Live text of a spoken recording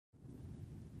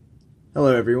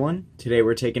Hello everyone, today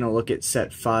we're taking a look at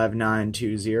set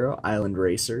 5920 Island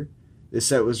Racer. This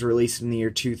set was released in the year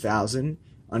 2000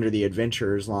 under the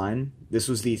Adventurers line. This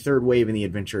was the third wave in the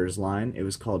Adventurers line. It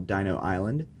was called Dino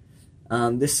Island.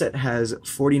 This set has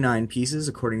 49 pieces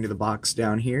according to the box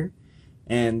down here,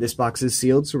 and this box is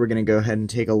sealed, so we're going to go ahead and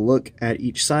take a look at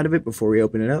each side of it before we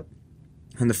open it up.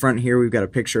 On the front here we've got a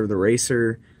picture of the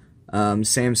racer,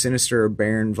 Sam Sinister or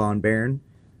Baron Von Baron.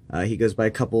 He goes by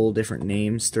a couple different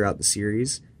names throughout the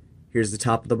series. Here's the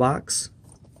top of the box.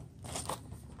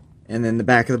 And then the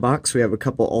back of the box we have a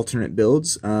couple alternate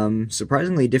builds.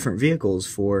 Surprisingly different vehicles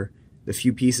for the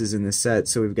few pieces in this set.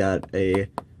 So we've got a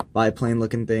biplane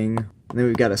looking thing. And then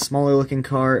we've got a smaller looking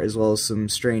car as well as some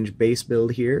strange base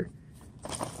build here.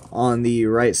 On the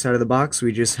right side of the box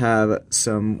we just have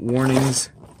some warnings.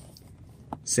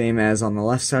 Same as on the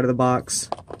left side of the box.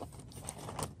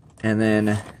 And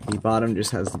then the bottom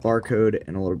just has the barcode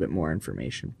and a little bit more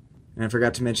information. And I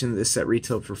forgot to mention that this set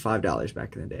retailed for $5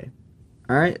 back in the day.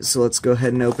 Alright, so let's go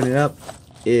ahead and open it up.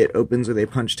 It opens with a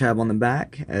punch tab on the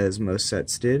back, as most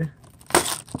sets did.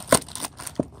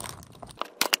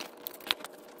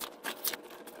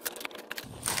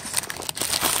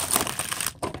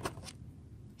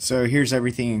 So here's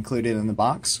everything included in the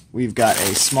box. We've got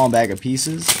a small bag of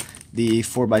pieces. The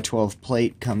 4x12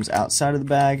 plate comes outside of the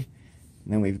bag.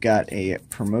 And then we've got a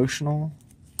promotional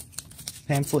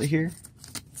pamphlet here.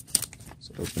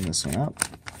 So open this one up.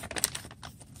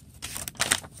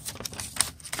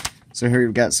 So here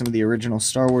we've got some of the original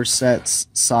Star Wars sets,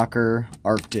 Soccer,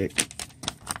 Arctic.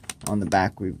 On the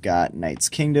back we've got Knight's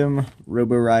Kingdom,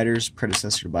 Robo Riders,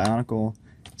 predecessor to Bionicle,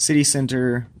 City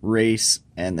Center, Race,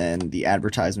 and then the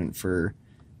advertisement for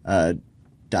Dino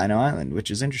Island,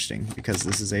 which is interesting because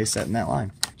this is a set in that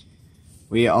line.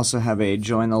 We also have a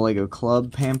Join the LEGO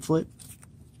Club pamphlet.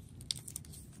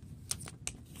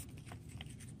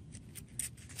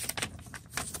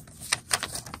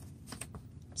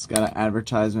 It's got an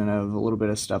advertisement of a little bit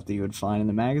of stuff that you would find in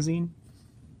the magazine.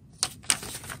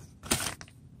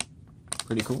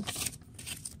 Pretty cool.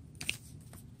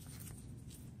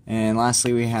 And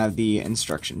lastly we have the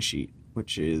instruction sheet,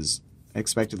 which is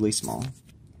expectedly small.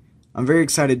 I'm very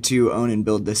excited to own and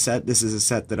build this set. This is a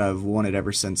set that I've wanted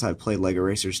ever since I played LEGO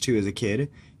Racers 2 as a kid.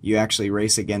 You actually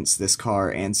race against this car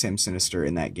and Sam Sinister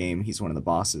in that game. He's one of the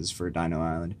bosses for Dino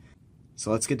Island. So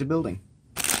let's get to building.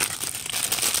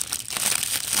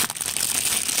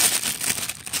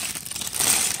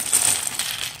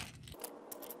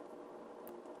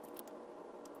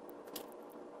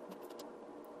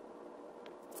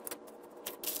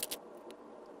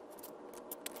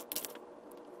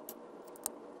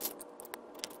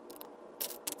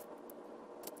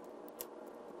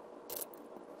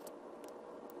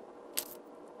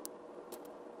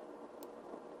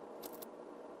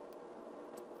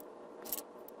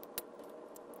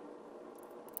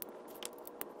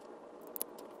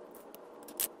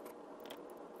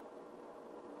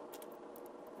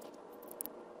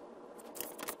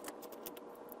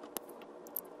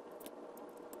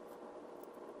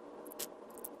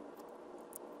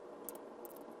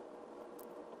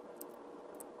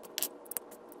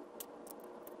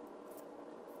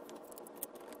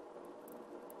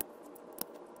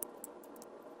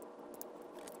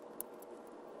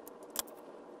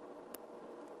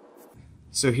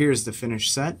 So here's the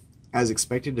finished set. As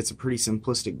expected, it's a pretty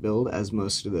simplistic build, as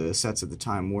most of the sets at the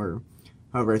time were.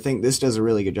 However, I think this does a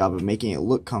really good job of making it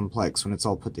look complex when it's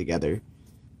all put together.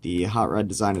 The hot rod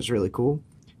design is really cool,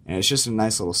 and it's just a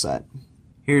nice little set.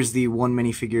 Here's the one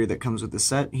minifigure that comes with the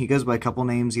set. He goes by a couple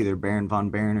names, either Baron Von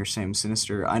Baron or Sam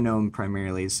Sinister. I know him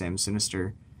primarily as Sam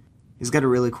Sinister. He's got a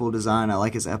really cool design. I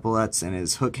like his epaulets and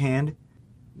his hook hand.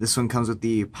 This one comes with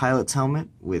the pilot's helmet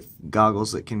with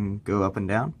goggles that can go up and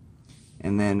down.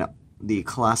 And then the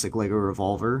classic LEGO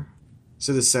revolver.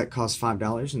 So this set cost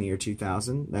 $5 in the year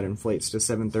 2000. That inflates to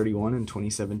 $7.31 in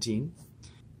 2017.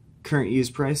 Current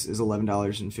used price is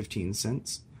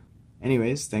 $11.15.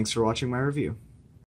 Anyways, thanks for watching my review.